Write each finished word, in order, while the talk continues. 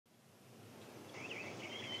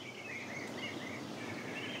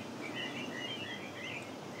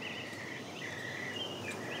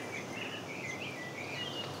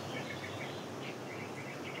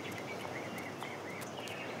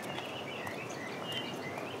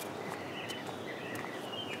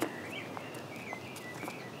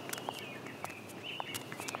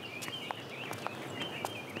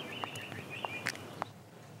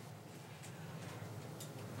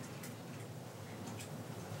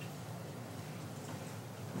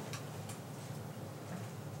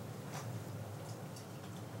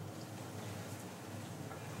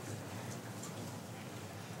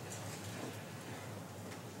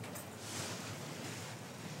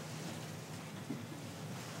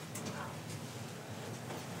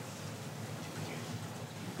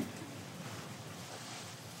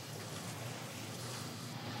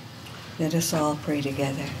Let us all pray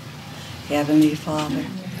together. Heavenly Father,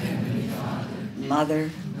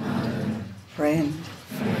 Mother, friend,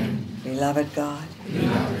 beloved God,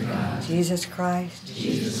 Jesus Christ,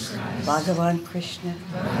 Bhagavan Krishna,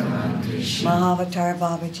 Mahavatar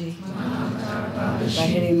Babaji,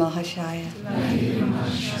 Lahiri Mahashaya,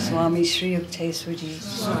 Swami Sri Yukteswarji,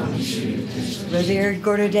 revered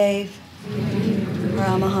Gurudev,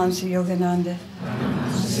 Paramahansa Yogananda,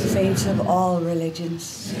 saints of all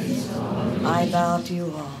religions, I bow to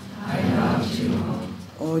you all.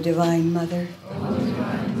 O Divine Mother,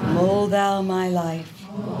 mold thou my life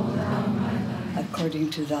according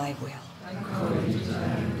to thy will.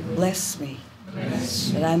 Bless me,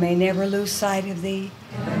 that I may never lose sight of thee,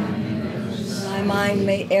 my mind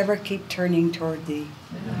may ever keep turning toward thee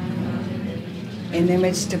in the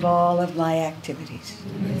midst of all of my activities.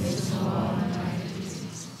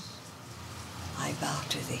 I bow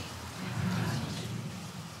to thee.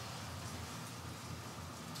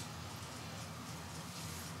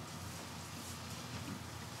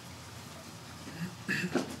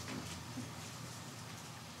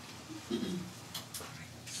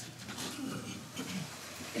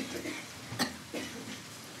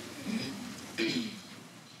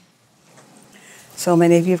 So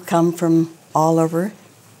many of you have come from all over,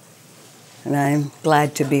 and I'm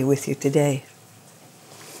glad to be with you today.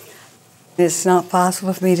 It's not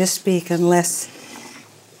possible for me to speak unless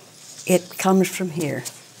it comes from here.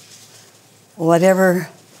 Whatever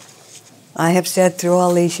I have said through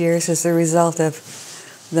all these years is the result of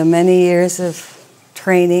the many years of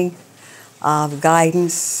training, of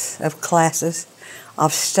guidance, of classes,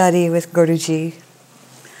 of study with Guruji,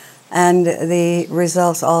 and the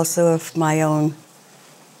results also of my own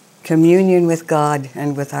communion with God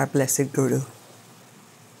and with our blessed Guru.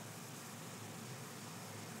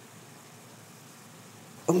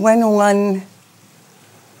 When one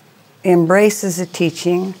embraces a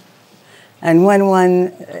teaching and when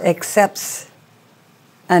one accepts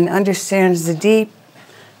and understands the deep,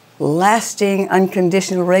 lasting,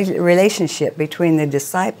 unconditional relationship between the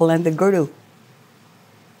disciple and the Guru,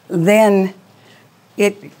 then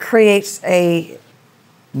it creates a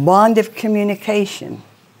bond of communication.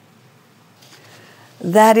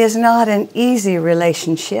 That is not an easy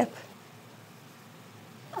relationship,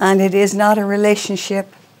 and it is not a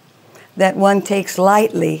relationship that one takes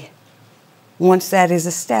lightly once that is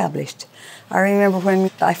established. I remember when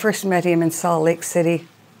I first met him in Salt Lake City,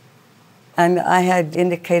 and I had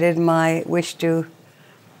indicated my wish to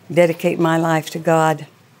dedicate my life to God.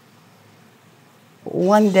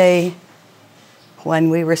 One day, when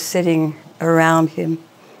we were sitting around him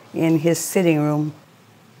in his sitting room,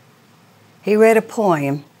 he read a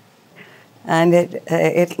poem, and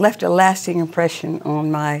it left a lasting impression on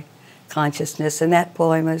my consciousness, and that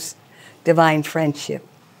poem is Divine Friendship.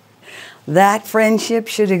 That friendship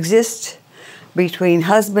should exist between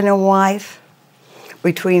husband and wife,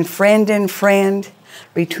 between friend and friend,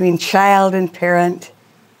 between child and parent,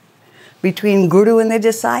 between Guru and the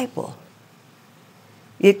disciple.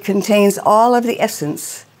 It contains all of the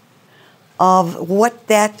essence of what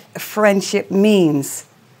that friendship means.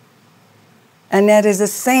 And that is the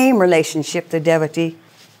same relationship the devotee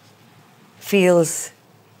feels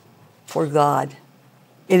for God.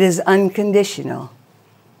 It is unconditional.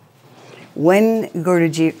 When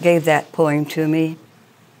Guruji gave that poem to me,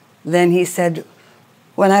 then he said,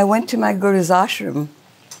 when I went to my Guru's ashram,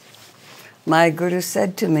 my Guru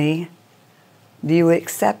said to me, do you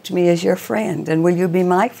accept me as your friend, and will you be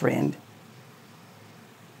my friend?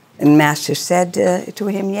 And Master said to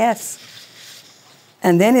him, yes.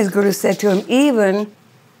 And then his Guru said to him, even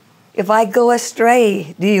if I go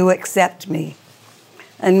astray, do you accept me?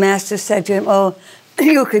 And Master said to him, oh,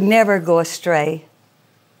 you could never go astray.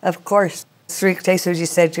 Of course, Sri Yukteswarji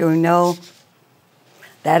said to him, no,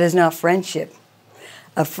 that is not friendship.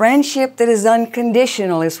 A friendship that is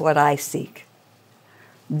unconditional is what I seek.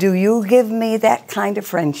 Do you give me that kind of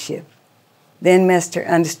friendship? Then Master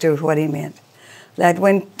understood what he meant. That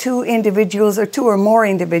when two individuals or two or more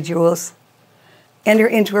individuals enter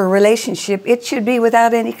into a relationship, it should be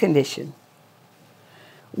without any condition.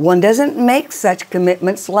 One doesn't make such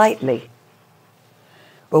commitments lightly.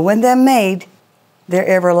 But when they're made, they're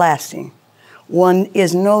everlasting. One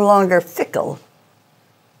is no longer fickle.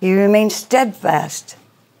 He remains steadfast.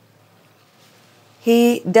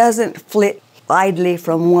 He doesn't flit idly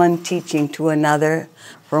from one teaching to another,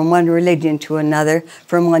 from one religion to another,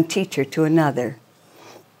 from one teacher to another.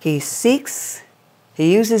 He seeks,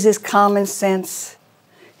 he uses his common sense,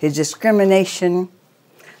 his discrimination,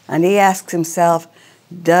 and he asks himself,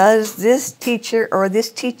 does this teacher or this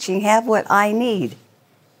teaching have what I need?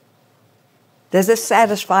 Does it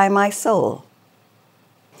satisfy my soul?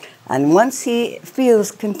 And once he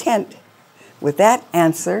feels content with that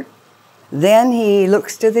answer, then he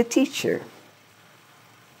looks to the teacher.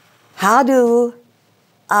 How do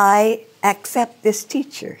I accept this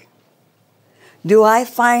teacher? Do I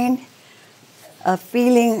find a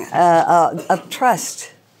feeling of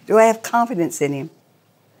trust? Do I have confidence in him?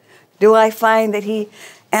 Do I find that he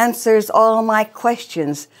answers all my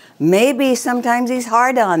questions? Maybe sometimes he's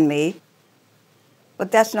hard on me,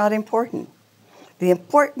 but that's not important. The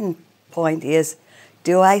important point is,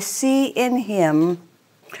 do I see in him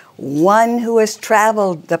one who has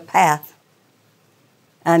traveled the path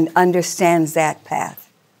and understands that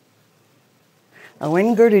path? Now,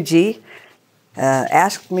 when Guruji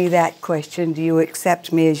asked me that question, do you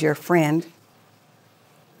accept me as your friend?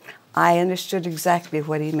 I understood exactly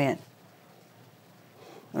what he meant.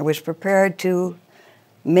 I was prepared to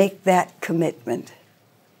make that commitment,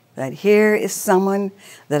 that here is someone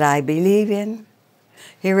that I believe in.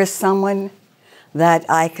 Here is someone that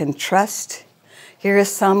I can trust. Here is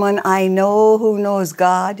someone I know who knows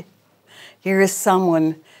God. Here is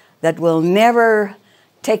someone that will never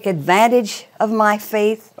take advantage of my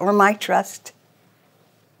faith or my trust.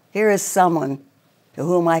 Here is someone to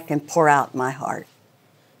whom I can pour out my heart.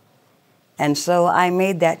 And so I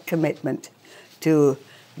made that commitment to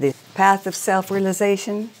the path of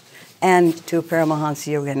self-realization and to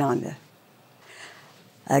Paramahansa Yogananda.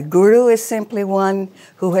 A guru is simply one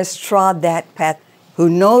who has trod that path, who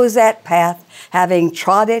knows that path, having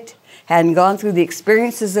trod it and gone through the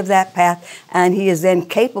experiences of that path, and he is then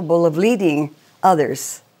capable of leading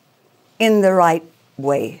others in the right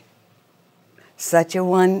way. Such a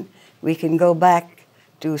one, we can go back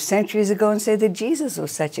to centuries ago and say that Jesus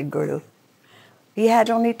was such a guru. He had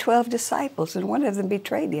only 12 disciples, and one of them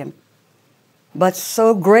betrayed him. But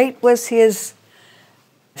so great was his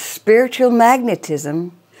spiritual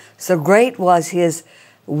magnetism, so great was his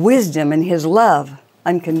wisdom and his love,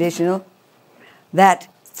 unconditional, that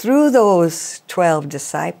through those 12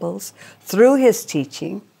 disciples, through his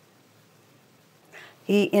teaching,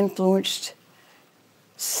 he influenced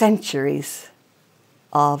centuries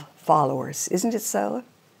of followers. Isn't it so?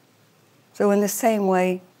 So in the same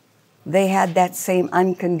way, they had that same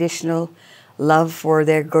unconditional love for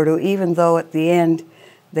their guru, even though at the end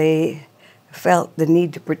they felt the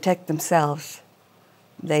need to protect themselves.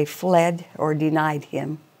 They fled or denied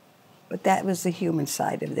him. But that was the human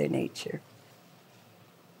side of their nature.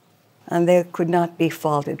 And they could not be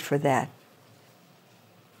faulted for that.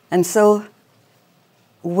 And so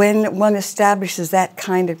when one establishes that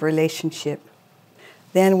kind of relationship,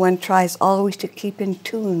 then one tries always to keep in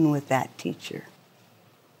tune with that teacher.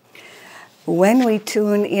 When we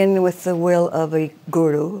tune in with the will of a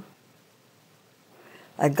guru,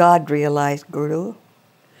 a God-realized guru,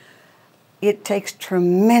 it takes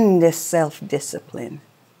tremendous self-discipline.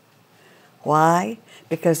 Why?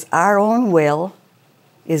 Because our own will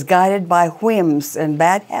is guided by whims and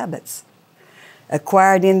bad habits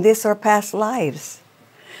acquired in this or past lives.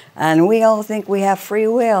 And we all think we have free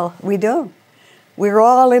will. We don't. We're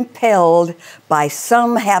all impelled by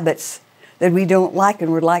some habits that we don't like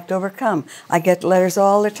and would like to overcome. I get letters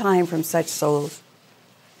all the time from such souls.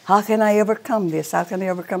 How can I overcome this? How can I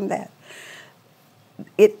overcome that?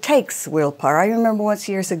 It takes willpower. I remember once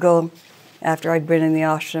years ago, after I'd been in the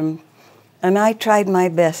ashram, and I tried my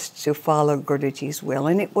best to follow Guruji's will,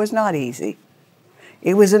 and it was not easy.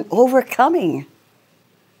 It was an overcoming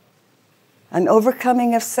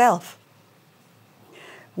of self.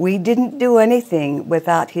 We didn't do anything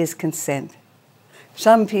without his consent.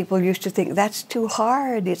 Some people used to think, that's too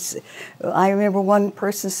hard. I remember one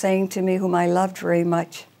person saying to me, whom I loved very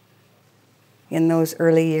much in those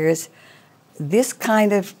early years, this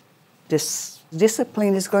kind of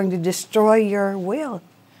discipline is going to destroy your will.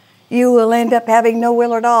 You will end up having no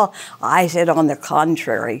will at all. I said, on the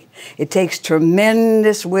contrary, it takes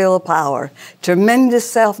tremendous willpower, tremendous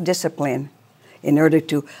self-discipline in order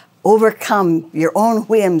to overcome your own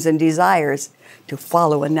whims and desires to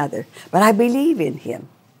follow another. But I believe in him.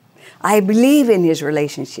 I believe in his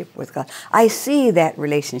relationship with God. I see that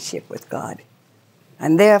relationship with God.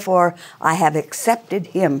 And therefore, I have accepted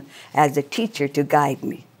him as a teacher to guide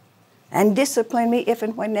me and discipline me if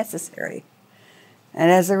and when necessary. And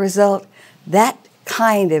as a result, that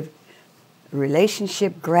kind of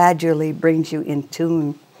relationship gradually brings you in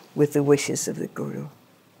tune with the wishes of the Guru.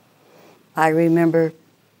 I remember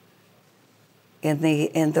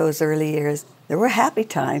in those early years, there were happy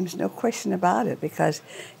times, no question about it, because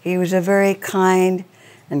he was a very kind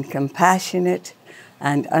and compassionate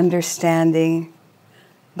and understanding,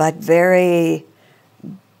 but very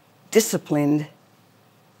disciplined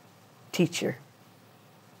teacher.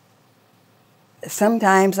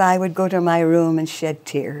 Sometimes I would go to my room and shed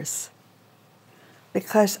tears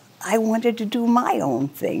because I wanted to do my own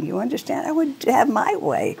thing. You understand? I wanted to have my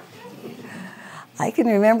way. I can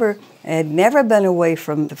remember I had never been away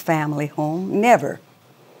from the family home, never,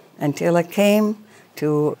 until I came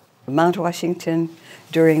to Mount Washington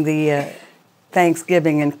during the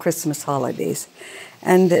Thanksgiving and Christmas holidays.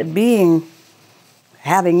 And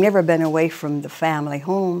having never been away from the family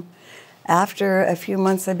home, after a few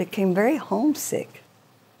months I became very homesick.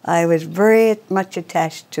 I was very much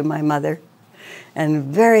attached to my mother and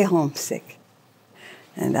very homesick.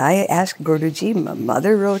 And I asked Guruji, my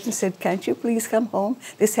mother wrote and said, "Can't you please come home?"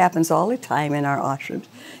 This happens all the time in our ashrams.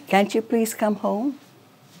 "Can't you please come home?"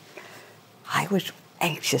 I was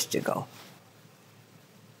anxious to go.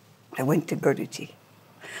 I went to Guruji.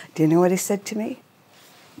 Do you know what he said to me?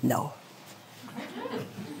 No.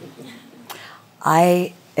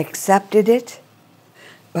 I accepted it,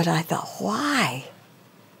 but I thought, why?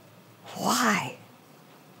 Why?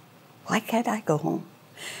 Why can't I go home?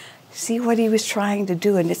 See what he was trying to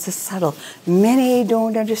do, and it's a subtle. Many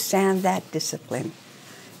don't understand that discipline.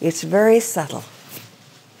 It's very subtle.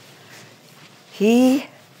 He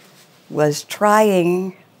was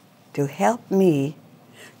trying to help me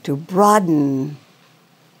to broaden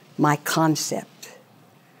my concept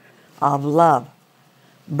of love,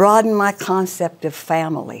 broaden my concept of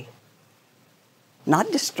family.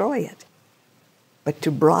 Not destroy it, but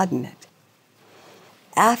to broaden it.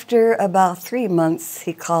 After about 3 months,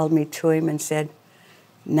 he called me to him and said,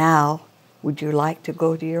 "Now, would you like to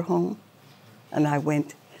go to your home?" And I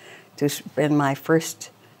went to spend my first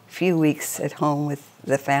few weeks at home with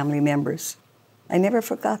the family members. I never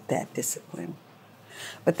forgot that discipline.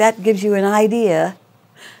 But that gives you an idea.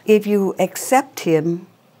 If you accept him,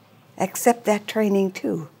 accept that training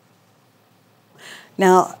too.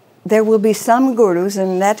 Now, there will be some gurus,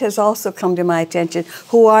 and that has also come to my attention,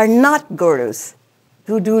 who are not gurus,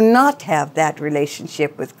 who do not have that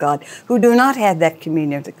relationship with God, who do not have that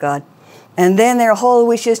communion with God. And then their whole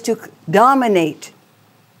wish is to dominate,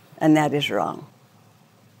 and that is wrong.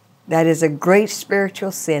 That is a great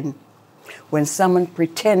spiritual sin when someone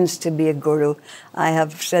pretends to be a guru. I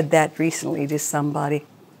have said that recently to somebody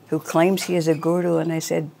who claims he is a guru, and I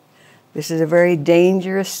said, this is a very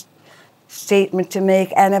dangerous statement to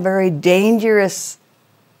make and a very dangerous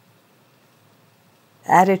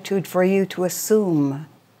attitude for you to assume,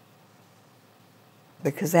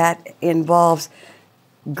 because that involves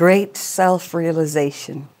great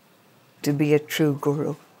self-realization to be a true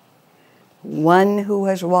guru. One who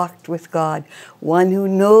has walked with God, one who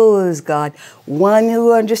knows God, one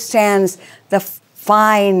who understands the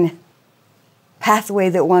fine pathway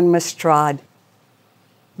that one must trod,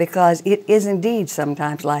 because it is indeed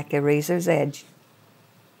sometimes like a razor's edge.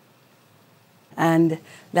 And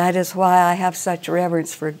that is why I have such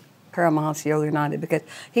reverence for Paramahansa Yogananda, because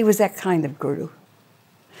he was that kind of guru.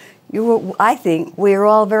 I think we are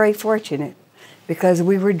all very fortunate because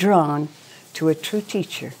we were drawn to a true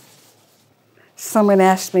teacher. Someone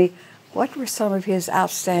asked me, what were some of his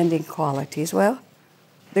outstanding qualities? Well,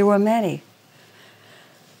 there were many.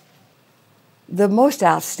 The most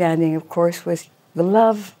outstanding, of course, was the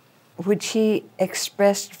love which he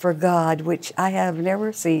expressed for God, which I have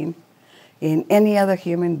never seen in any other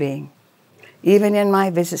human being, even in my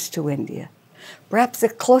visits to India. Perhaps the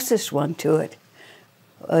closest one to it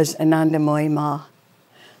was Anandamoyi Ma,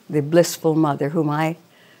 the blissful mother, whom I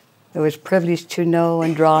was privileged to know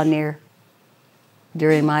and draw near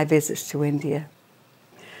during my visits to India.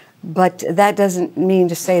 But that doesn't mean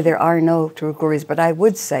to say there are no true gurus, but I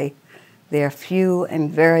would say they are few and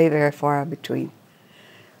very, very far between.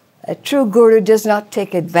 A true guru does not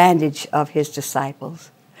take advantage of his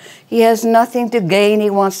disciples. He has nothing to gain, he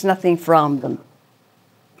wants nothing from them.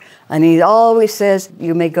 And he always says,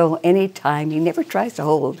 you may go any time. He never tries to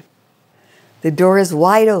hold. The door is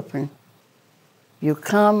wide open. You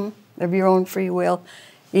come of your own free will.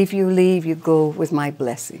 If you leave, you go with my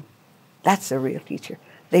blessing. That's a real teacher.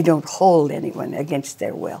 They don't hold anyone against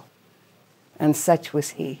their will. And such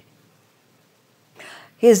was he.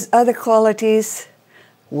 His other qualities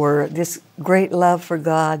were this great love for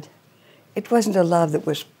God. It wasn't a love that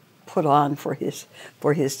was put on for his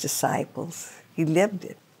disciples. He lived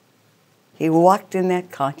it. He walked in that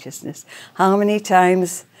consciousness. How many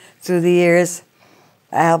times through the years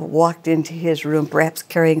I have walked into his room, perhaps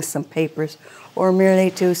carrying some papers, or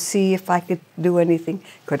merely to see if I could do anything.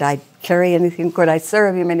 Could I carry anything? Could I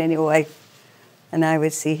serve him in any way? And I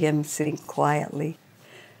would see him sitting quietly.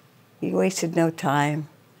 He wasted no time,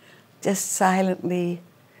 just silently,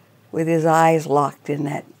 with his eyes locked in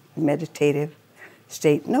that meditative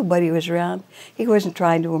state. Nobody was around. He wasn't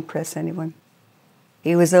trying to impress anyone.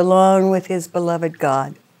 He was alone with his beloved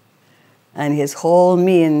God, and his whole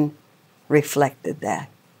mien reflected that.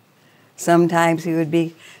 Sometimes he would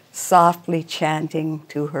be softly chanting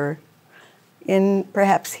to her in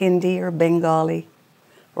perhaps Hindi or Bengali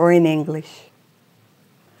or in English.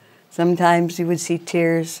 Sometimes you would see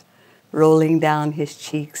tears rolling down his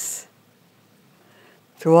cheeks.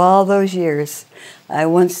 Through all those years, I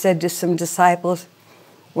once said to some disciples,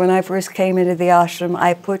 when I first came into the ashram,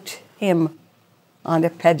 I put him on a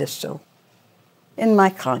pedestal, in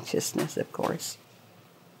my consciousness, of course.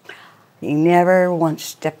 He never once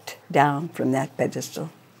stepped down from that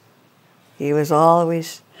pedestal. He was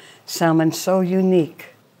always someone so unique,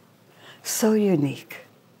 so unique.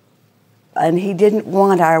 And he didn't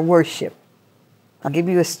want our worship. I'll give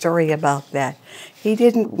you a story about that. He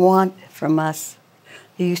didn't want from us.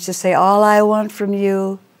 He used to say, all I want from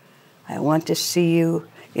you, I want to see you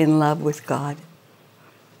in love with God.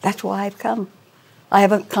 That's why I've come. I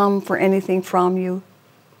haven't come for anything from you.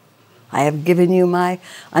 I have given you my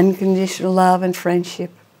unconditional love and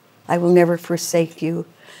friendship. I will never forsake you.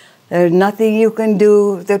 There's nothing you can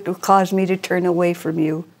do that will cause me to turn away from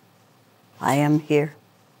you. I am here.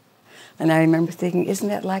 And I remember thinking, isn't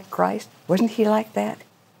that like Christ? Wasn't he like that?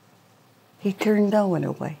 He turned no one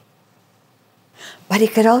away. But he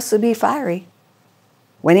could also be fiery.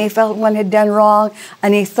 When he felt one had done wrong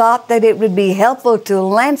and he thought that it would be helpful to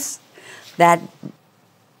lance that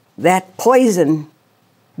poison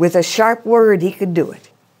with a sharp word, he could do it.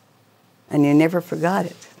 And you never forgot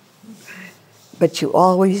it. But you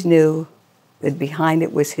always knew that behind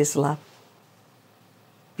it was his love.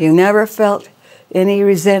 You never felt any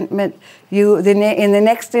resentment. In the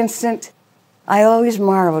next instant, I always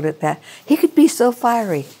marveled at that. He could be so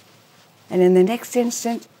fiery. And in the next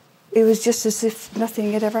instant, it was just as if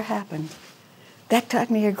nothing had ever happened. That taught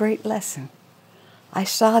me a great lesson. I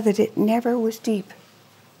saw that it never was deep.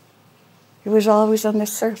 It was always on the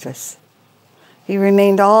surface. He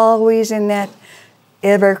remained always in that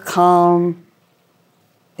ever calm,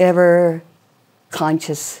 ever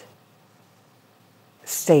conscious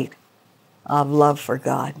state of love for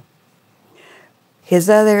God. His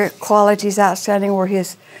other qualities outstanding were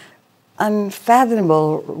his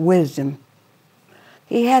unfathomable wisdom.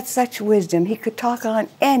 He had such wisdom. He could talk on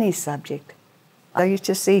any subject. I used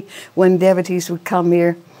to see when devotees would come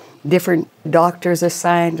here, different doctors or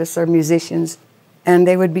scientists or musicians, and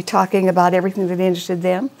they would be talking about everything that interested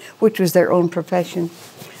them, which was their own profession.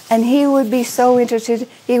 And he would be so interested,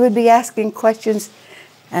 he would be asking questions,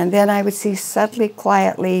 and then I would see subtly,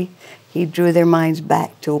 quietly, he drew their minds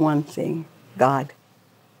back to one thing, God.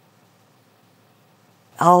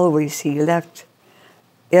 Always he left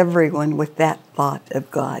everyone with that thought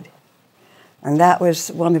of God. And that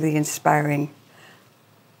was one of the inspiring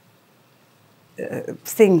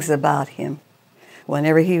things about him.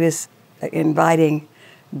 Whenever he was inviting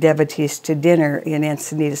devotees to dinner in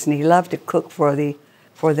Encinitas, and he loved to cook for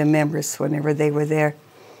the members whenever they were there,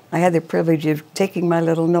 I had the privilege of taking my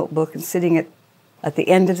little notebook and sitting at the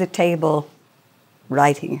end of the table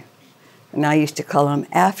writing. And I used to call them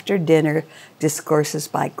after dinner discourses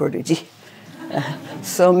by Guruji.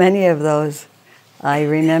 So many of those I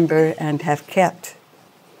remember and have kept.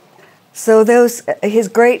 So his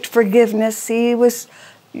great forgiveness,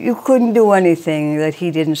 you couldn't do anything that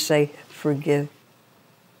he didn't say, forgive.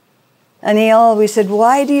 And he always said,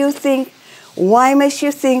 why must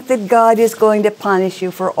you think that God is going to punish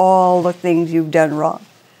you for all the things you've done wrong?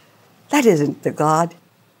 That isn't the God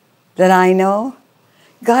that I know.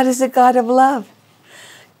 God is a God of love.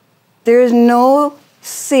 There is no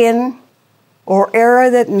sin or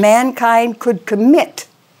error that mankind could commit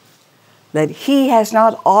that he has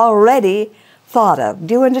not already thought of.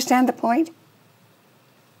 Do you understand the point?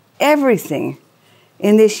 Everything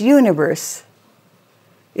in this universe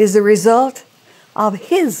is the result of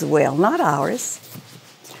his will, not ours,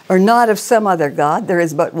 or not of some other God. There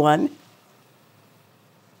is but one.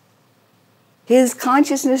 His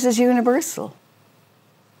consciousness is universal.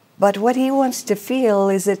 But what he wants to feel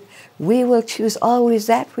is that we will choose always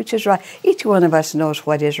that which is right. Each one of us knows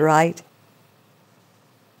what is right.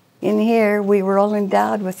 In here, we were all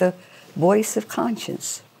endowed with a voice of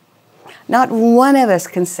conscience. Not one of us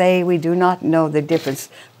can say we do not know the difference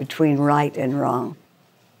between right and wrong.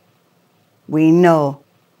 We know.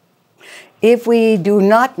 If we do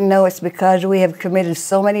not know, it's because we have committed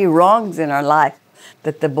so many wrongs in our life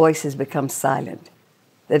that the voice has become silent,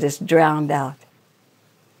 that it's drowned out.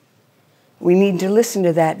 We need to listen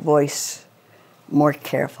to that voice more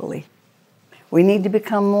carefully. We need to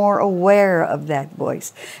become more aware of that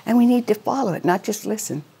voice. And we need to follow it, not just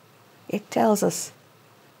listen. It tells us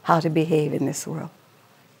how to behave in this world.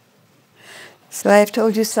 So I've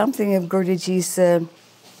told you something of Guruji's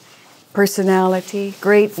personality,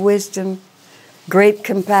 great wisdom, great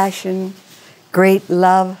compassion, great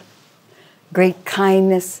love, great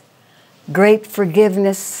kindness, great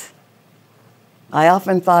forgiveness. I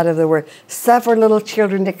often thought of the word, suffer little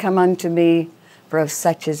children to come unto me, for of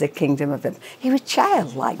such is the kingdom of heaven. He was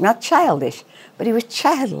childlike, not childish, but he was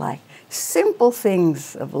childlike. Simple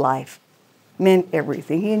things of life meant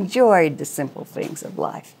everything. He enjoyed the simple things of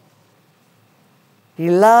life. He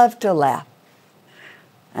loved to laugh,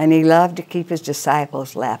 and he loved to keep his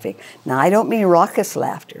disciples laughing. Now, I don't mean raucous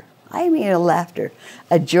laughter. I mean a laughter,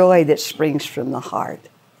 a joy that springs from the heart.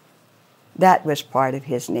 That was part of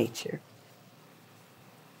his nature.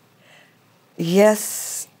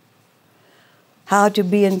 Yes, how to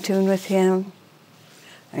be in tune with him,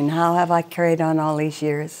 and how have I carried on all these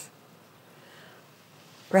years?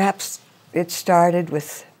 Perhaps it started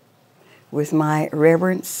with my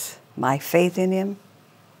reverence, my faith in him.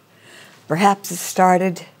 Perhaps it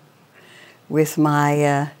started with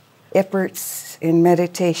my efforts in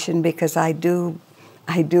meditation, because I do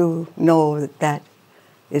know that that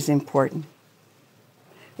is important.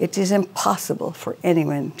 It is impossible for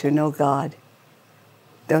anyone to know God,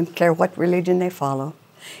 don't care what religion they follow,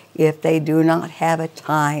 if they do not have a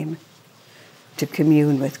time to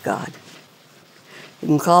commune with God. You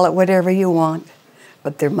can call it whatever you want,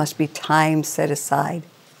 but there must be time set aside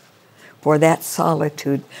for that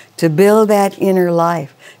solitude, to build that inner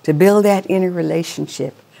life, to build that inner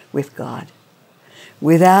relationship with God.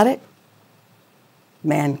 Without it,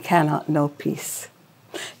 man cannot know peace.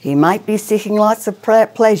 He might be seeking lots of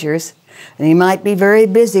pleasures, and he might be very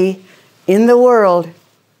busy in the world,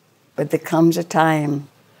 but there comes a time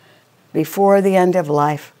before the end of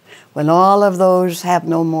life when all of those have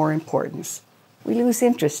no more importance. We lose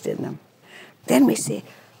interest in them. Then we say,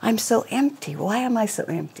 I'm so empty. Why am I so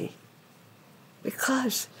empty?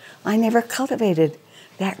 Because I never cultivated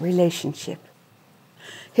that relationship.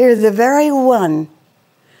 Here, the very one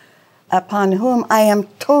upon whom I am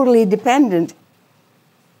totally dependent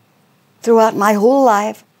throughout my whole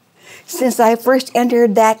life, since I first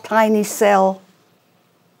entered that tiny cell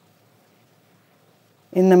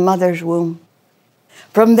in the mother's womb.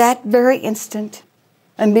 From that very instant,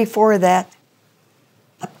 and before that,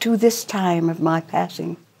 up to this time of my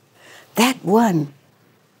passing, that one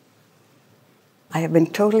I have been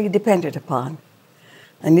totally dependent upon.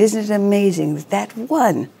 And isn't it amazing that that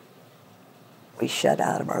one we shut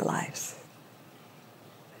out of our lives?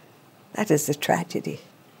 That is the tragedy.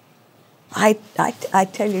 I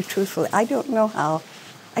tell you truthfully, I don't know how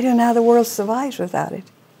the world survives without it.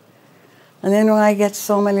 And then when I get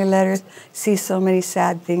so many letters, see so many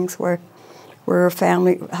sad things where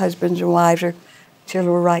family, husbands and wives or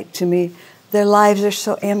children will write to me, their lives are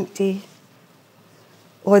so empty,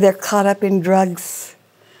 or they're caught up in drugs,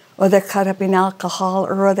 or they're caught up in alcohol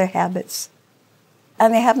or other habits,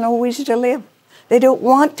 and they have no reason to live. They don't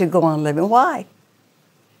want to go on living. Why?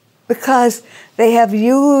 Because they have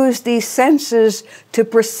used these senses to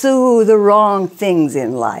pursue the wrong things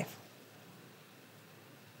in life.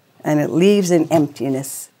 And it leaves an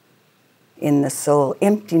emptiness in the soul,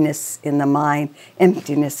 emptiness in the mind,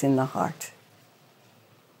 emptiness in the heart.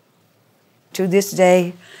 To this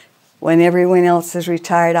day, when everyone else is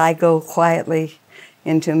retired, I go quietly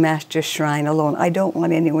into Master's shrine alone. I don't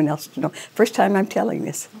want anyone else to know. First time I'm telling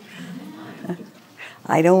this.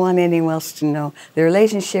 I don't want anyone else to know. The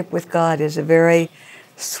relationship with God is a very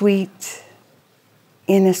sweet,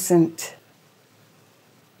 innocent,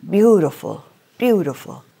 beautiful,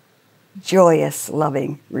 beautiful, joyous,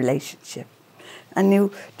 loving relationship. And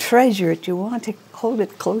you treasure it. You want to hold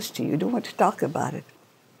it close to you. You don't want to talk about it.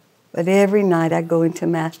 But every night I go into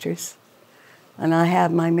Master's and I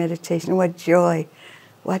have my meditation. What joy,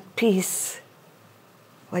 what peace,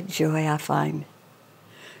 what joy I find.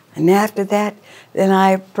 And after that, then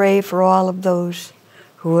I pray for all of those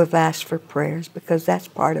who have asked for prayers, because that's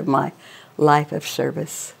part of my life of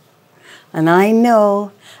service. And I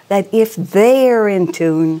know that if they are in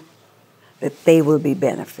tune, that they will be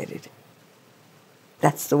benefited.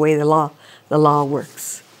 That's the way the law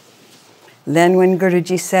works. Then when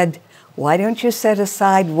Guruji said, why don't you set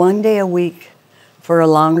aside one day a week for a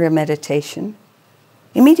longer meditation?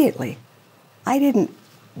 Immediately. I didn't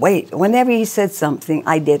wait. Whenever he said something,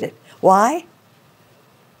 I did it. Why?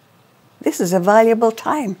 This is a valuable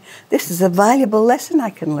time. This is a valuable lesson I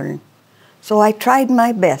can learn. So I tried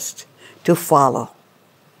my best to follow.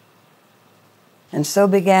 And so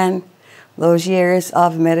began those years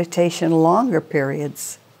of meditation, longer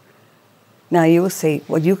periods. Now you will say,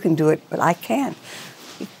 well, you can do it, but I can't.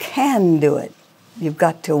 You can do it. You've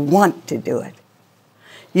got to want to do it.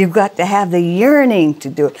 You've got to have the yearning to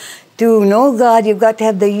do it. To know God, you've got to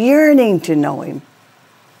have the yearning to know Him.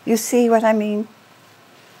 You see what I mean?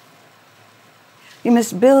 You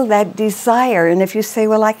must build that desire. And if you say,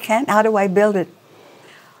 well, I can't, how do I build it?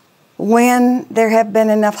 When there have been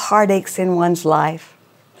enough heartaches in one's life,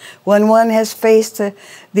 when one has faced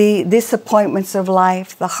the disappointments of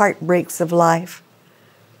life, the heartbreaks of life,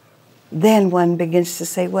 then one begins to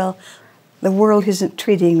say, well, the world isn't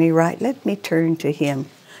treating me right. Let me turn to Him.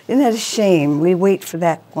 Isn't that a shame? We wait for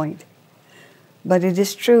that point. But it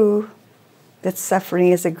is true that suffering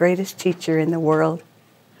is the greatest teacher in the world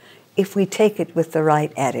if we take it with the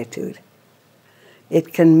right attitude.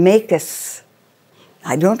 It can make us,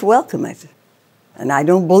 I don't welcome it, and I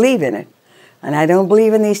don't believe in it, and I don't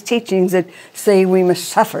believe in these teachings that say we must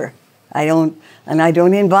suffer. I don't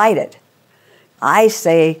invite it. I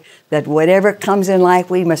say that whatever comes in life,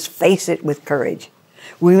 we must face it with courage.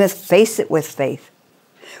 We must face it with faith.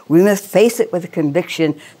 We must face it with a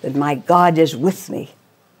conviction that my God is with me.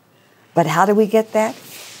 But how do we get that?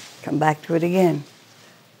 Come back to it again.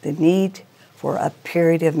 The need for a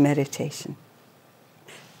period of meditation.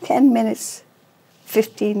 10 minutes,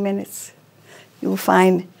 15 minutes. You will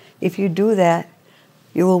find if you do that,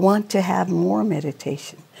 you will want to have more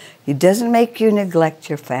meditation. It doesn't make you neglect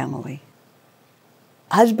your family.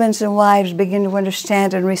 Husbands and wives begin to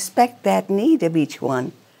understand and respect that need of each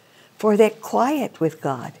one for that quiet with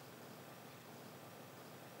God.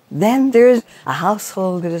 Then there's a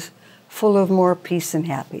household that is full of more peace and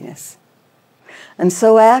happiness. And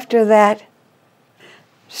so after that,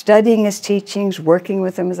 studying His teachings, working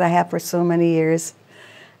with Him as I have for so many years,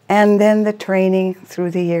 and then the training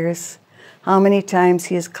through the years, how many times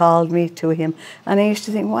He has called me to Him. And I used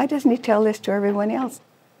to think, why doesn't He tell this to everyone else?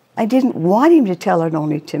 I didn't want Him to tell it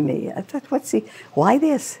only to me. I thought, why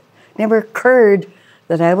this? Never occurred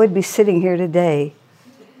that I would be sitting here today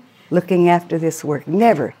looking after this work.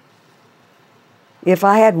 Never. If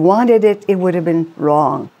I had wanted it, it would have been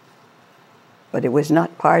wrong. But it was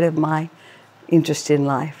not part of my interest in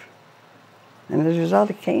life. And as a result,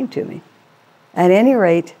 it came to me. At any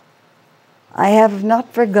rate, I have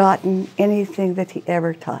not forgotten anything that He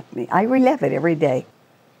ever taught me. I relive it every day.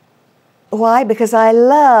 Why? Because I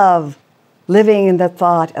love living in the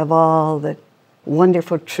thought of all the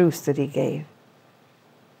wonderful truths that He gave.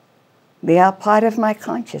 They are part of my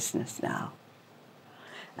consciousness now.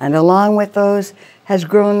 And along with those has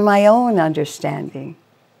grown my own understanding.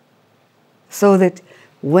 So that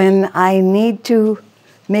when I need to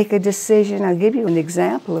make a decision, I'll give you an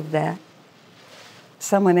example of that.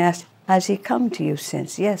 Someone asked, has He come to you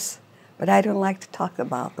since? Yes, but I don't like to talk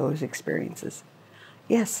about those experiences.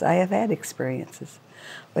 Yes, I have had experiences.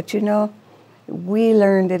 But you know, we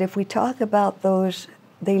learned that if we talk about those,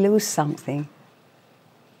 they lose something.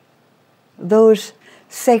 Those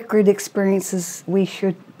sacred experiences we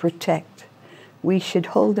should protect. We should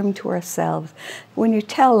hold them to ourselves. When you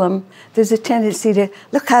tell them, there's a tendency to,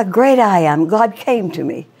 look how great I am, God came to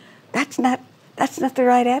me. That's not the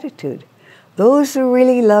right attitude. Those who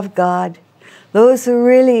really love God, those who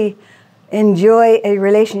really enjoy a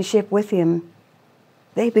relationship with Him,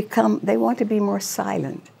 they want to be more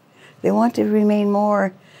silent. They want to remain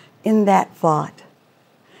more in that thought.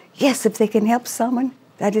 Yes, if they can help someone,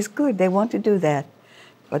 that is good. They want to do that.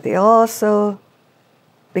 But they also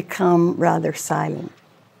become rather silent.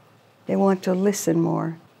 They want to listen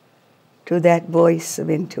more to that voice of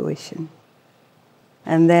intuition.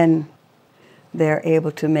 And then they're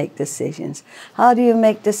able to make decisions. How do you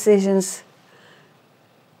make decisions?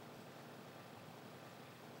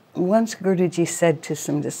 Once Guruji said to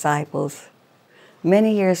some disciples,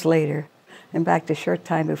 many years later, in fact a short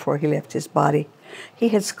time before he left his body, he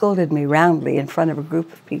had scolded me roundly in front of a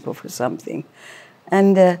group of people for something.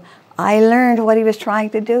 And I learned what he was trying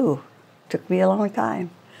to do. Took me a long time.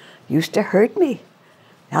 Used to hurt me.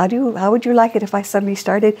 How would you like it if I suddenly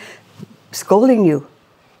started scolding you,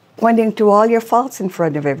 pointing to all your faults in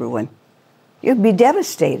front of everyone? You'd be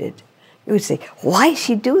devastated. You would say, why does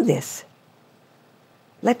she do this?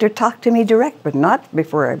 Let her talk to me direct, but not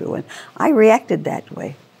before everyone. I reacted that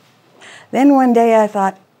way. Then one day I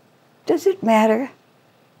thought, does it matter?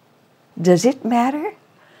 Does it matter?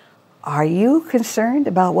 Are you concerned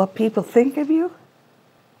about what people think of you?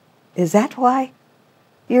 Is that why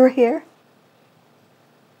you're here?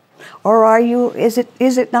 Or is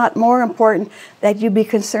it not more important that you be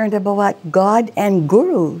concerned about what God and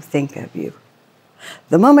Guru think of you?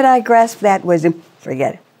 The moment I grasped that wisdom,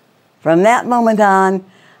 forget it. From that moment on,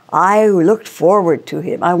 I looked forward to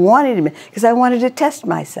him. I wanted him because I wanted to test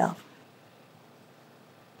myself.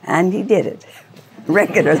 And he did it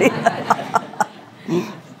regularly.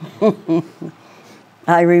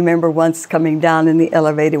 I remember once coming down in the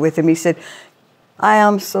elevator with him. He said, I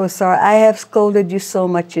am so sorry. I have scolded you so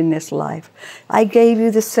much in this life. I gave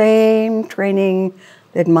you the same training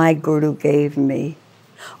that my Guru gave me.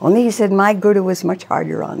 Only he said, my Guru was much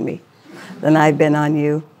harder on me than I've been on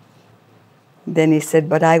you. Then he said,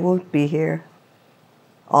 but I won't be here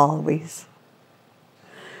always.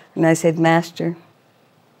 And I said, Master,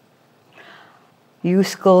 you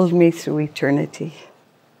scold me through eternity.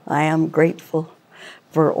 I am grateful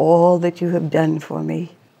for all that you have done for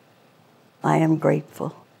me. I am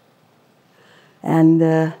grateful. And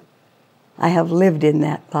I have lived in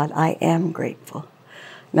that thought. I am grateful.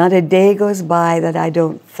 Not a day goes by that I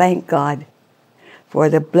don't thank God for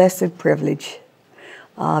the blessed privilege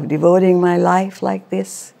of devoting my life like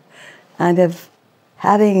this and of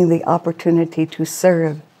having the opportunity to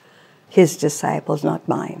serve His disciples, not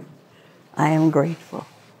mine. I am grateful.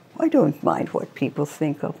 I don't mind what people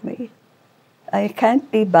think of me. I can't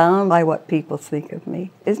be bound by what people think of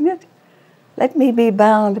me, isn't it? Let me be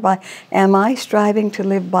bound by, am I striving to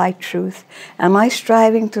live by truth? Am I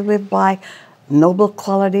striving to live by noble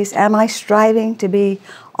qualities? Am I striving to be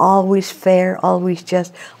always fair, always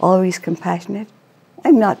just, always compassionate?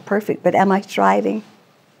 I'm not perfect, but am I striving?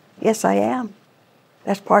 Yes, I am.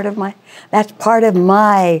 That's part of my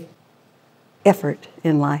effort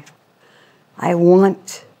in life. I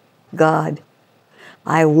want God.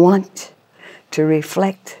 I want to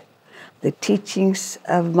reflect the teachings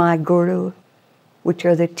of my Guru, which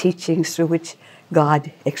are the teachings through which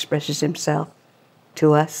God expresses Himself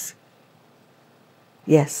to us.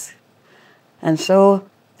 Yes. And so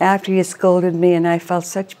after he scolded me, and I felt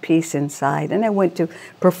such peace inside, and I went to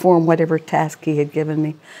perform whatever task he had given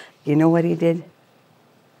me, you know what he did?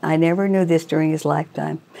 I never knew this during his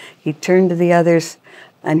lifetime. He turned to the others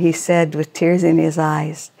and he said with tears in his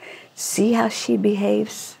eyes, see how she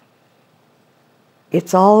behaves?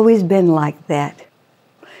 It's always been like that.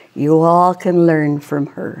 You all can learn from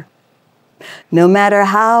her. No matter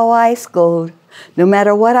how I scold, no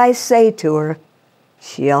matter what I say to her,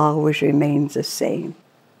 she always remains the same.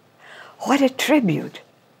 What a tribute.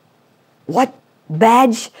 What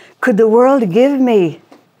badge could the world give me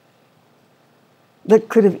that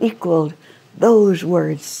could have equaled those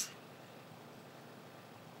words?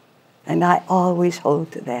 And I always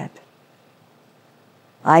hold to that.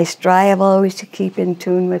 I strive always to keep in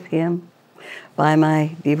tune with Him by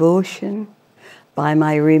my devotion, by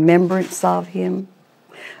my remembrance of Him,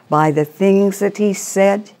 by the things that He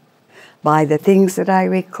said, by the things that I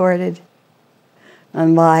recorded,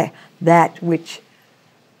 and by that which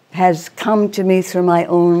has come to me through my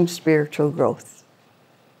own spiritual growth.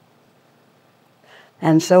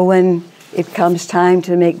 And so when it comes time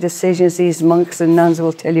to make decisions, these monks and nuns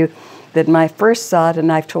will tell you that my first thought,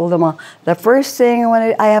 and I've told them all, the first thing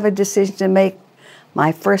when I have a decision to make,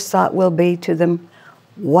 my first thought will be to them,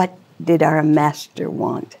 what did our Master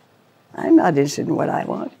want? I'm not interested in what I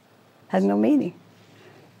want. It has no meaning.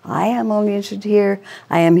 I am only interested here.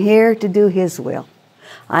 I am here to do His will.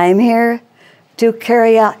 I am here to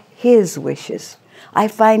carry out His wishes. I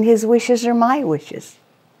find His wishes are my wishes.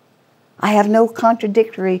 I have no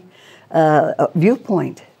contradictory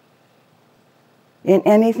viewpoint in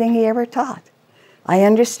anything He ever taught. I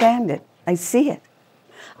understand it. I see it.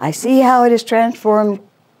 I see how it has transformed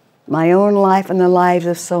my own life and the lives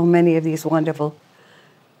of so many of these wonderful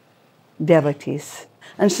devotees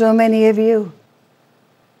and so many of you.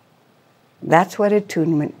 That's what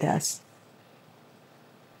attunement does.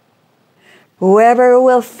 Whoever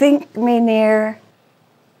will think me near,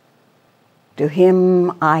 to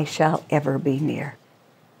him I shall ever be near.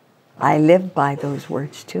 I live by those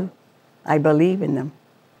words too. I believe in them.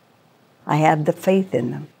 I have the faith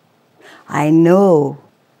in them. I know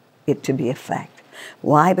it to be a fact.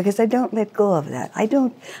 Why? Because I don't let go of that. I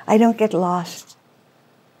don't get lost.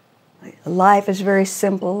 Life is very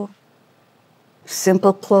simple.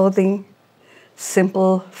 Simple clothing,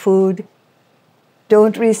 simple food.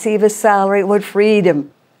 Don't receive a salary. What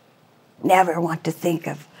freedom. Never want to think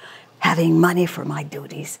of having money for my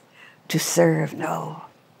duties, to serve. No,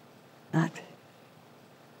 not.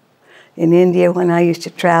 In India, when I used to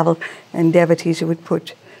travel and devotees would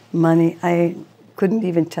put money, I couldn't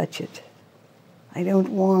even touch it. I don't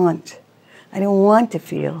want to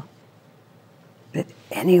feel that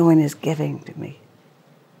anyone is giving to me.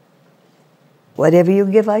 Whatever you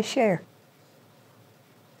give, I share.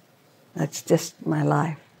 That's just my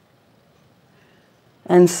life.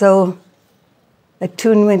 And so,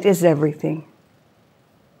 attunement is everything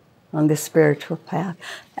on the spiritual path.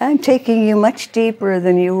 I'm taking you much deeper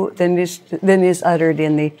than is uttered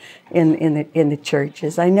in the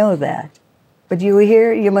churches. I know that. But you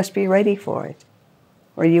here, you must be ready for it,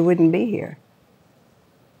 or you wouldn't be here.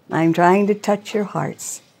 I'm trying to touch your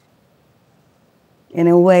hearts in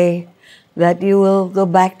a way that you will go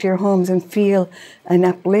back to your homes and feel an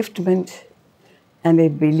upliftment and a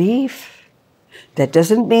belief. That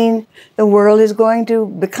doesn't mean the world is going to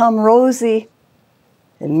become rosy.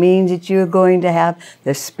 It means that you're going to have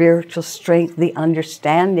the spiritual strength, the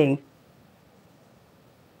understanding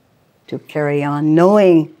to carry on,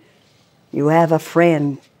 knowing you have a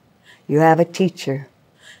friend, you have a teacher.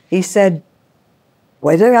 He said,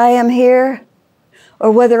 whether I am here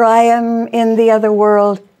or whether I am in the other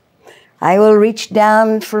world, I will reach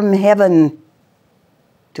down from heaven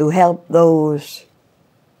to help those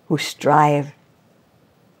who strive.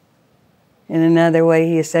 In another way,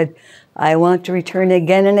 he said, I want to return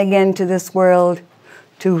again and again to this world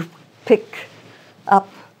to pick up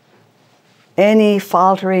any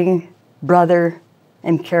faltering brother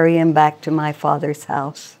and carry him back to my Father's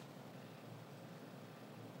house.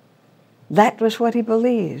 That was what he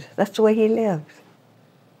believed. That's the way he lived.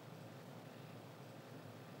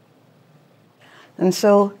 And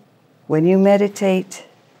so, when you meditate,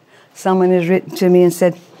 someone has written to me and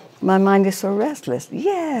said, my mind is so restless.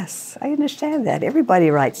 Yes, I understand that. Everybody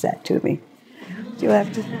writes that to me. You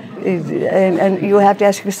have to, and you have to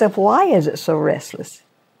ask yourself, why is it so restless?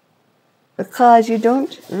 Because you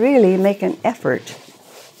don't really make an effort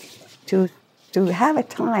to have a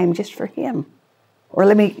time just for him. Or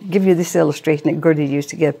let me give you this illustration that Yogoda used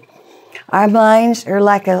to give. Our minds are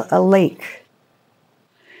like a lake.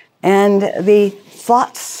 And the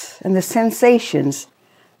thoughts and the sensations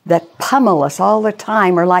that pummel us all the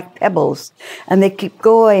time are like pebbles. And they keep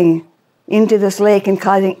going into this lake and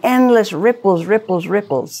causing endless ripples, ripples,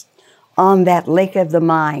 ripples on that lake of the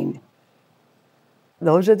mind.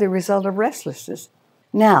 Those are the result of restlessness.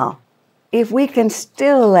 Now, if we can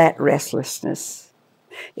still that restlessness,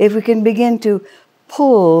 if we can begin to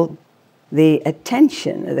pull the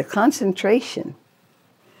attention or the concentration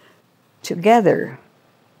together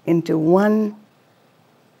into one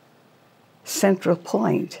central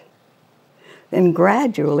point, then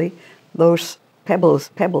gradually those pebbles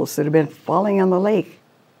that have been falling on the lake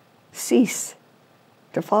cease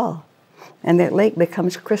to fall. And that lake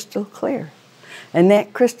becomes crystal clear. And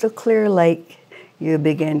that crystal clear lake, you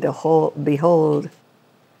begin to behold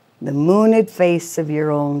the mooned face of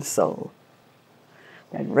your own soul.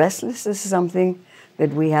 That restlessness is something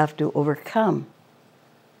that we have to overcome.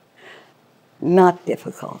 Not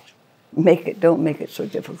difficult. Don't make it so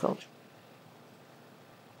difficult.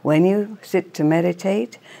 When you sit to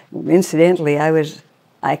meditate, incidentally,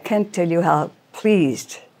 I can't tell you how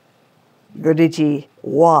pleased Guruji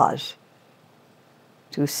was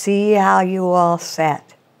to see how you all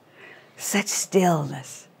sat. Such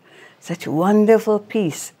stillness, such wonderful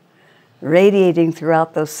peace radiating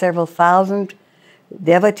throughout those several thousand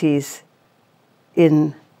devotees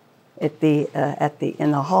in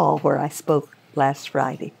the hall where I spoke last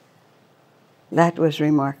Friday. That was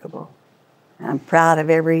remarkable. I'm proud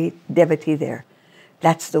of every devotee there.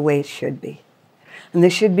 That's the way it should be. And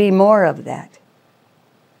there should be more of that.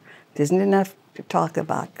 It isn't enough to talk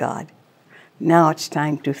about God. Now it's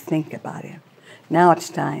time to think about Him. Now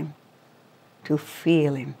it's time to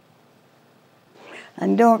feel Him.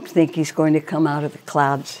 And don't think He's going to come out of the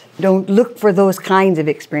clouds. Don't look for those kinds of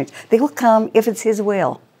experiences. They will come if it's His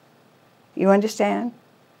will. You understand?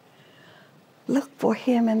 Look for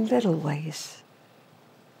Him in little ways.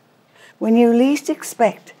 When you least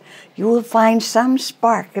expect, you will find some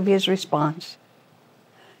spark of His response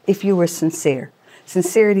if you were sincere.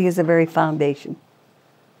 Sincerity is the very foundation.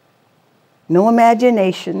 No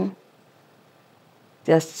imagination,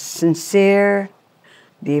 just sincere,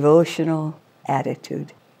 devotional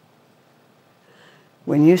attitude.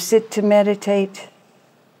 When you sit to meditate,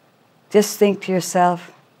 just think to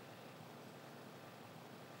yourself,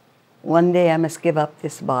 one day I must give up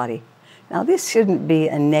this body. Now, this shouldn't be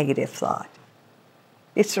a negative thought.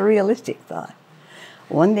 It's a realistic thought.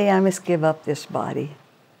 One day I must give up this body.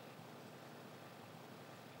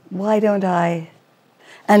 Why don't I?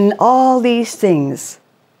 And all these things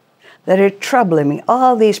that are troubling me,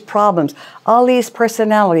 all these problems, all these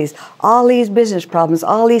personalities, all these business problems,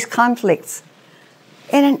 all these conflicts,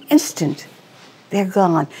 in an instant, they're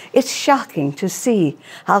gone. It's shocking to see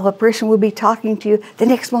how a person will be talking to you, the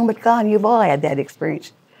next moment gone. You've all had that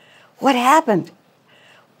experience. What happened?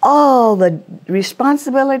 All the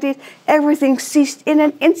responsibilities, everything ceased in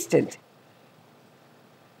an instant.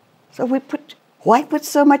 So why put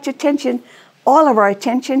so much attention, all of our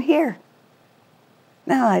attention here?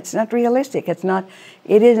 No, it's not realistic. It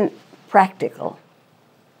isn't practical.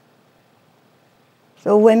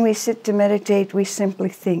 So when we sit to meditate, we simply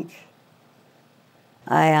think,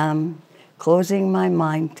 I am closing my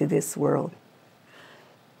mind to this world.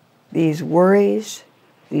 These worries,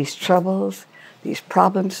 these troubles, these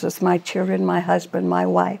problems with my children, my husband, my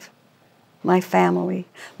wife, my family,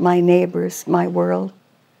 my neighbors, my world,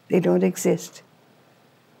 they don't exist.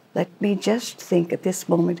 Let me just think at this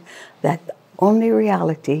moment that the only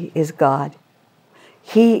reality is God.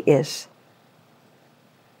 He is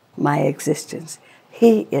my existence.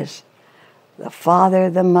 He is the father,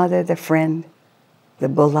 the mother, the friend, the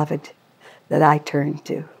beloved that I turn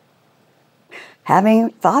to. Having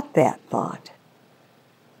thought that thought,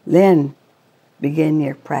 then begin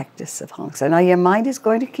your practice of Hongsa. Now your mind is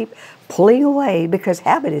going to keep pulling away because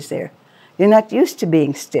habit is there. You're not used to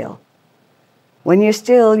being still. When you're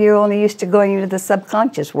still, you're only used to going into the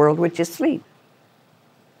subconscious world, which is sleep.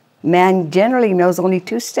 Man generally knows only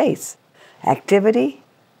two states: activity,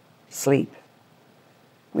 sleep.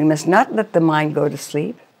 We must not let the mind go to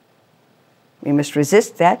sleep. We must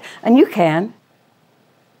resist that, and you can.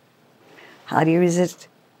 How do you resist?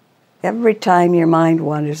 Every time your mind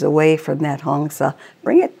wanders away from that Hongsa,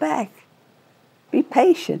 bring it back. Be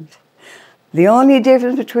patient. The only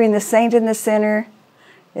difference between the saint and the sinner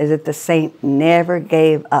is that the saint never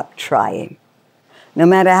gave up trying. No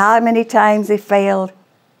matter how many times he failed,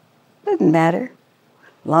 doesn't matter.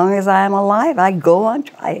 As long as I am alive, I go on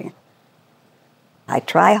trying. I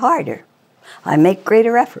try harder. I make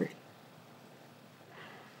greater effort.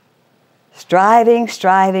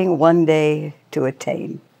 Striving one day to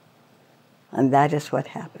attain. And that is what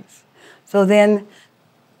happens. So then,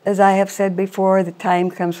 as I have said before, the time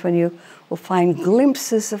comes when you will find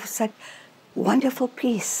glimpses of such wonderful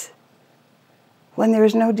peace. When there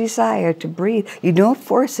is no desire to breathe. You don't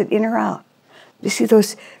force it in or out. You see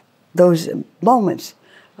those moments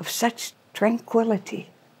of such tranquility.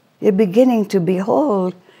 You're beginning to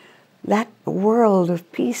behold that world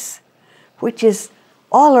of peace which is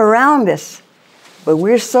all around us. But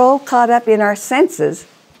we're so caught up in our senses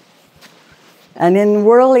and in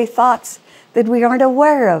worldly thoughts that we aren't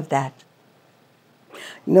aware of that.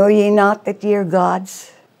 Know ye not that ye are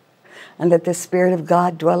gods, and that the Spirit of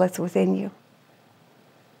God dwelleth within you?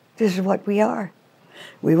 This is what we are.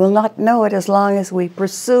 We will not know it as long as we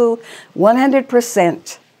pursue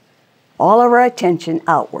 100% all of our attention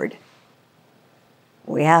outward.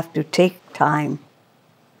 We have to take time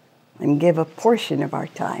and give a portion of our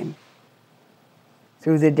time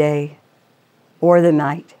through the day or the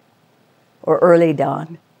night or early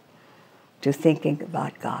dawn to thinking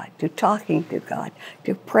about God, to talking to God,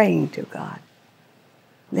 to praying to God.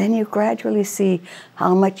 Then you gradually see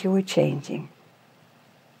how much you were changing.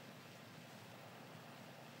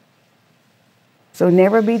 So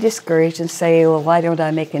never be discouraged and say, well, why don't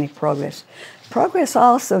I make any progress? Progress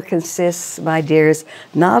also consists, my dears,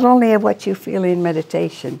 not only of what you feel in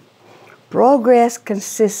meditation. Progress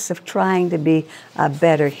consists of trying to be a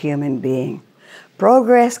better human being.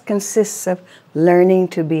 Progress consists of learning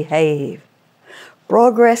to behave.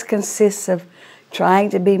 Progress consists of trying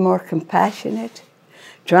to be more compassionate,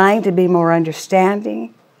 trying to be more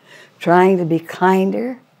understanding, trying to be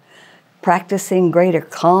kinder, practicing greater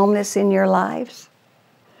calmness in your lives.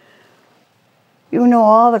 You know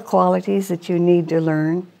all the qualities that you need to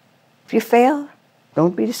learn. If you fail,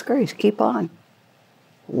 don't be discouraged. Keep on.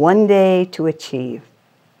 One day to achieve.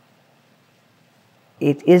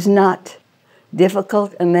 It is not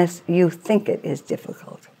difficult unless you think it is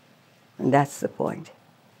difficult. And that's the point.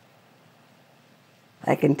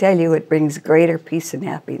 I can tell you it brings greater peace and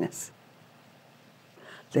happiness.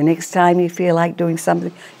 The next time you feel like doing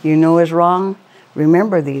something you know is wrong,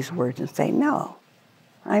 remember these words and say, no,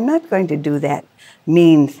 I'm not going to do that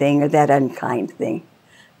mean thing or that unkind thing.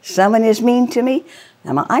 Someone is mean to me,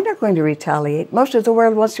 I'm not going to retaliate. Most of the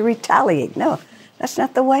world wants to retaliate. No, that's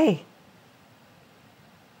not the way.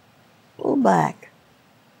 Pull back.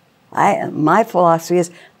 My philosophy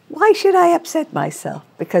is, why should I upset myself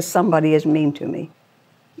because somebody is mean to me?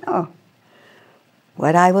 No.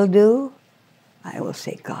 What I will do, I will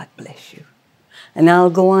say, God bless you. And I'll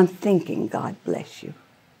go on thinking, God bless you.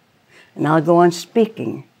 And I'll go on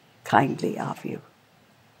speaking kindly of you.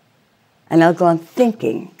 And I'll go on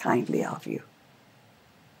thinking kindly of you.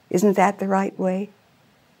 Isn't that the right way?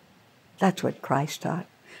 That's what Christ taught.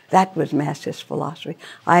 That was Master's philosophy.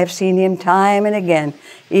 I have seen him time and again,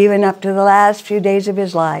 even up to the last few days of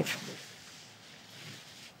his life,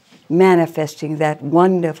 manifesting that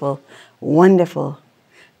wonderful, wonderful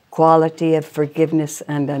quality of forgiveness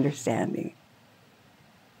and understanding.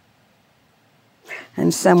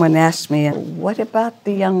 And someone asked me, what about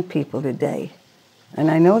the young people today?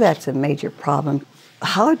 And I know that's a major problem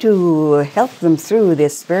how to help them through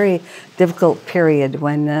this very difficult period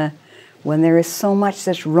when there is so much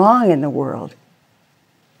that's wrong in the world.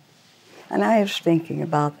 And I was thinking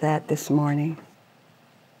about that this morning.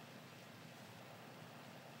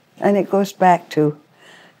 And it goes back to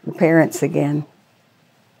the parents again.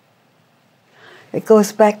 It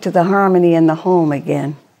goes back to the harmony in the home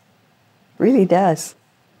again. It really does.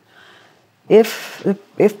 If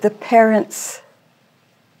the parents,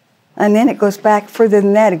 and then it goes back further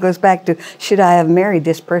than that, it goes back to, should I have married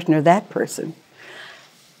this person or that person?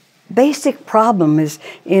 Basic problem is,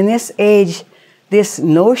 in this age, this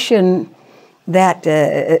notion that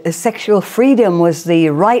sexual freedom was the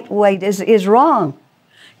right way is wrong.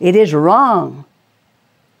 It is wrong.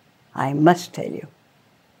 I must tell you.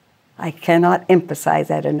 I cannot emphasize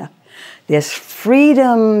that enough. This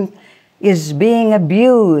freedom is being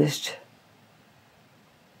abused.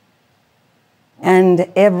 And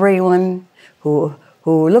everyone who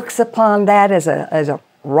looks upon that as a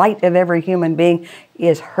right of every human being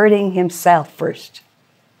is hurting himself first,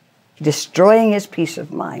 destroying his peace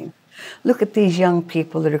of mind. Look at these young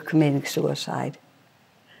people that are committing suicide.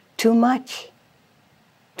 Too much.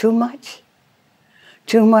 Too much.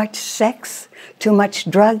 Too much sex, too much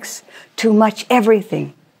drugs, too much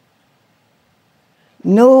everything.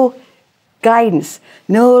 No guidance,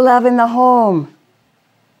 no love in the home,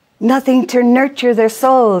 nothing to nurture their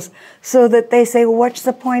souls so that they say, what's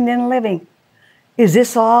the point in living? Is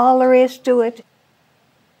this all there is to it?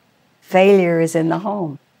 Failure is in the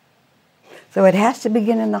home. So it has to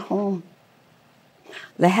begin in the home.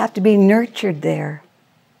 They have to be nurtured there.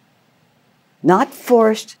 Not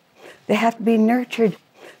forced. They have to be nurtured.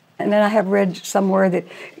 And then I have read somewhere that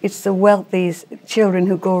it's the wealthy children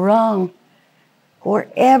who go wrong.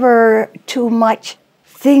 Wherever too much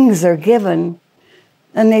things are given,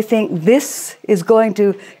 and they think this is going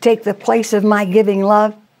to take the place of my giving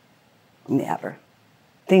love. Never.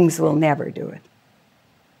 Things will never do it.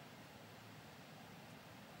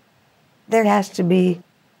 There has to be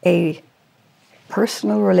a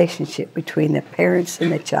personal relationship between the parents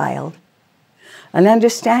and the child. An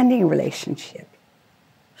understanding relationship.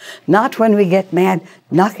 Not when we get mad,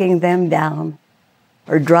 knocking them down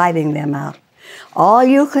or driving them out. All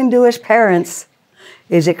you can do as parents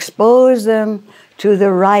is expose them to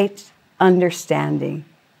the right understanding.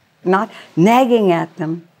 Not nagging at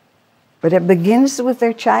them, but it begins with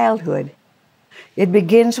their childhood. It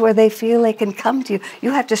begins where they feel they can come to you.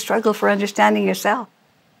 You have to struggle for understanding yourself.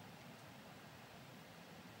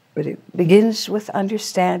 But it begins with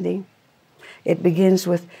understanding. It begins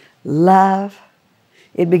with love.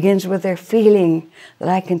 It begins with their feeling that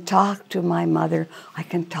I can talk to my mother, I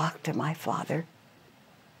can talk to my father.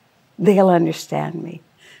 They'll understand me.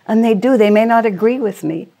 And they do. They may not agree with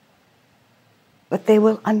me, but they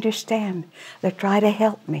will understand. They'll try to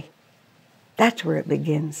help me. That's where it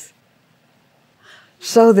begins.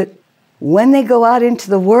 So that when they go out into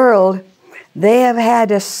the world, they have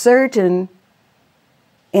had a certain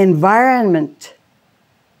environment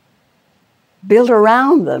built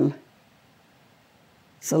around them,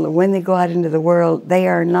 so that when they go out into the world, they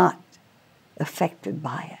are not affected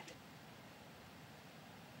by it.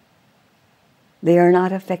 They are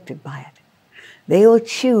not affected by it. They will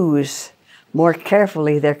choose more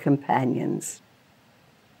carefully their companions.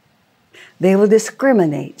 They will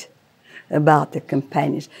discriminate about their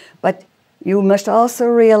companions. But you must also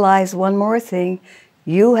realize one more thing.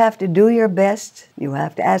 You have to do your best. You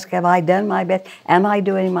have to ask, have I done my best? Am I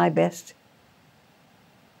doing my best?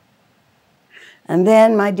 And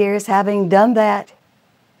then, my dears, having done that,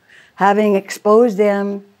 having exposed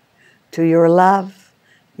them to your love,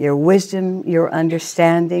 your wisdom, your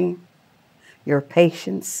understanding, your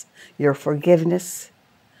patience, your forgiveness,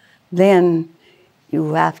 then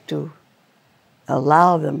you have to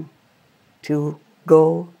allow them to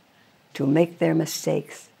go to make their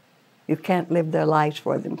mistakes. You can't live their lives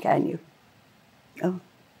for them, can you? No.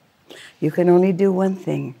 You can only do one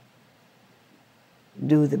thing.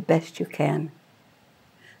 Do the best you can.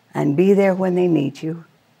 And be there when they need you.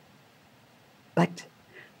 But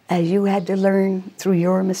as you had to learn through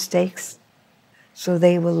your mistakes, so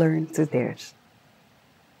they will learn through theirs.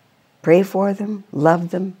 Pray for them, love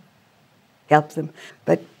them, help them.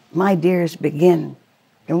 But my dears, begin.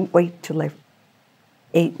 Don't wait till they're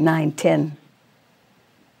 8, 9, 10.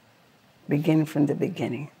 Begin from the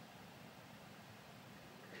beginning.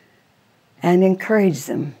 And encourage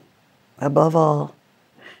them, above all.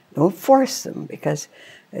 Don't force them, because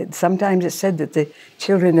sometimes it's said that the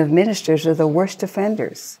children of ministers are the worst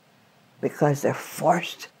offenders because they're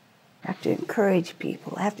forced. I have to encourage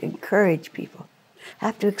people. I have to encourage people.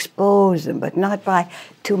 Have to expose them, but not by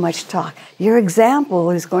too much talk. Your example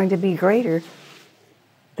is going to be greater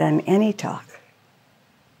than any talk.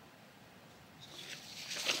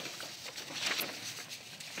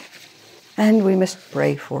 And we must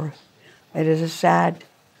pray for it. It is a sad,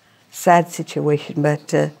 sad situation,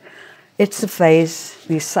 but it's a phase.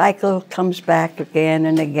 The cycle comes back again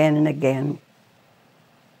and again and again.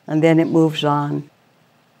 And then it moves on.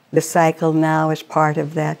 The cycle now is part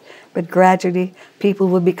of that. But gradually, people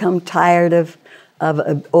will become tired of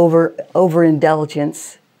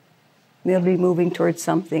overindulgence. They'll be moving towards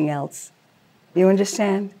something else. You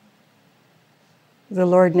understand? The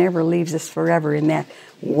Lord never leaves us forever in that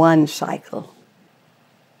one cycle.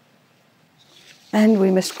 And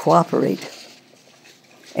we must cooperate.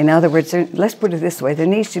 In other words, let's put it this way, there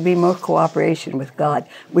needs to be more cooperation with God.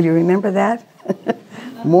 Will you remember that?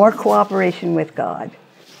 More cooperation with God.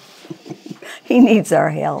 He needs our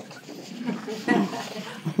help.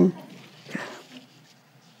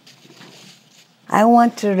 I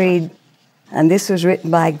want to read, and this was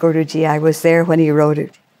written by Guruji. I was there when he wrote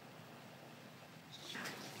it.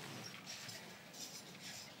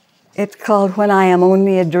 It's called When I Am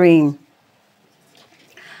Only a Dream.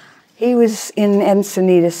 He was in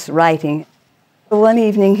Encinitas writing. One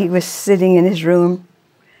evening he was sitting in his room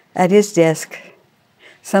at his desk.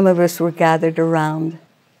 Some of us were gathered around,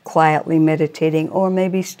 quietly meditating or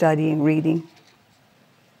maybe studying, reading.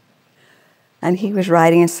 And he was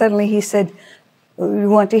writing, and suddenly he said, "You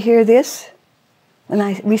want to hear this?"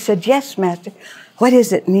 And we said, "Yes, Master." "What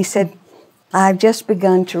is it?" And he said, "I've just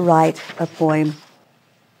begun to write a poem.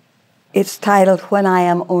 It's titled, When I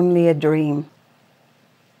Am Only a Dream."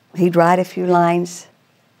 He'd write a few lines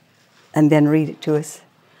and then read it to us.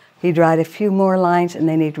 He'd write a few more lines and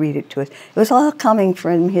then he'd read it to us. It was all coming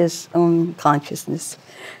from his own consciousness.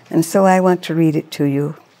 And so I want to read it to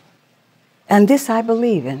you. And this I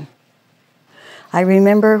believe in. I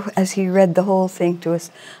remember as he read the whole thing to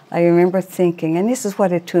us, I remember thinking, and this is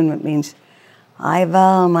what attunement means, I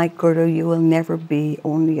vow, my Guru, you will never be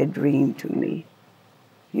only a dream to me.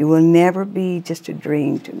 You will never be just a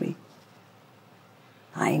dream to me.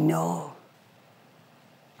 I know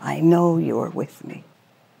you are with me.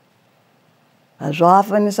 As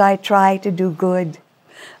often as I try to do good,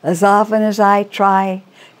 as often as I try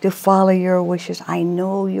to follow your wishes, I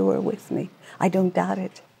know you are with me. I don't doubt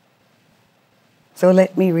it. So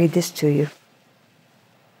let me read this to you.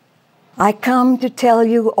 I come to tell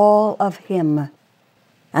you all of him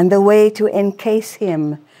and the way to encase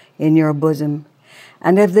him in your bosom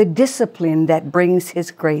and of the discipline that brings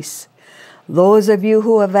his grace. Those of you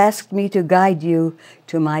who have asked me to guide you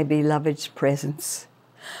to my beloved's presence.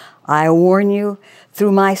 I warn you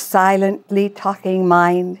through my silently talking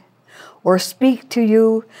mind, or speak to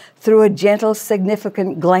you through a gentle,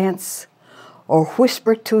 significant glance, or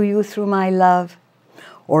whisper to you through my love,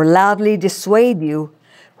 or loudly dissuade you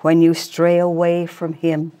when you stray away from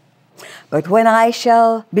him. But when I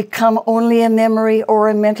shall become only a memory or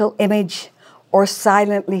a mental image or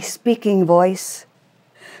silently speaking voice,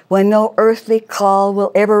 when no earthly call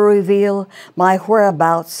will ever reveal my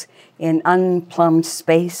whereabouts in unplumbed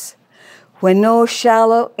space, when no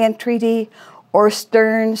shallow entreaty or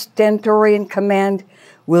stern stentorian command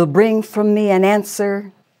will bring from me an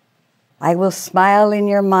answer, I will smile in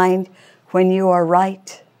your mind when you are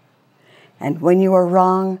right, and when you are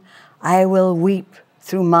wrong, I will weep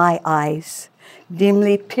through my eyes,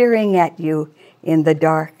 dimly peering at you in the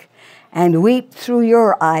dark, and weep through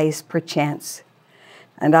your eyes perchance.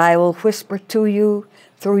 And I will whisper to you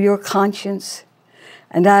through your conscience,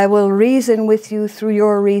 and I will reason with you through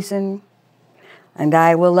your reason, and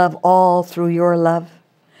I will love all through your love.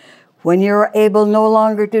 When you are able no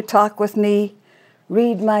longer to talk with me,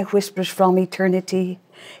 read my whispers from eternity.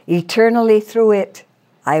 Eternally through it,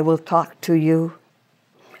 I will talk to you.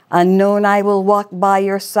 Unknown, I will walk by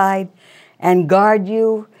your side and guard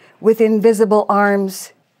you with invisible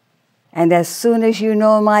arms. And as soon as you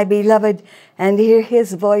know my beloved and hear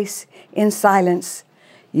his voice in silence,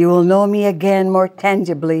 you will know me again more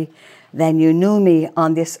tangibly than you knew me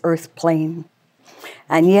on this earth plane.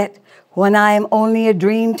 And yet, when I am only a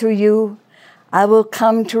dream to you, I will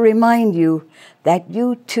come to remind you that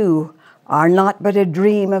you too are not but a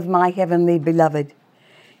dream of my heavenly beloved.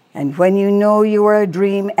 And when you know you are a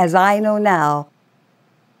dream, as I know now,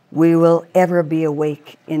 we will ever be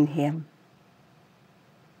awake in him.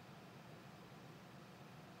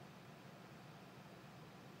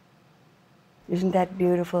 Isn't that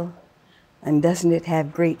beautiful? And doesn't it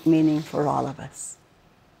have great meaning for all of us?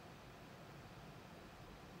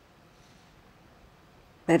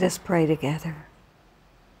 Let us pray together.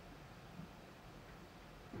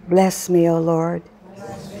 Bless me, O Lord.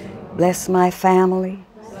 Bless my family.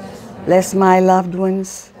 Bless my loved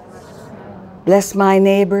ones. Bless my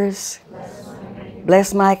neighbors.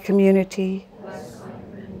 Bless my community.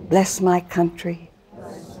 Bless my country.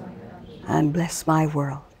 And bless my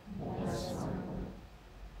world.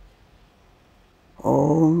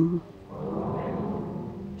 Om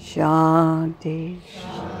Shanti.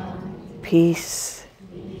 Peace.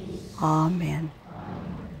 Amen.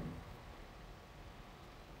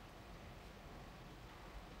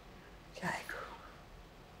 Jai Guru.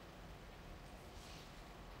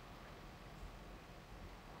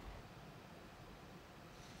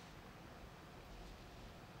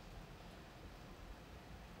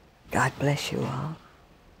 God bless you all.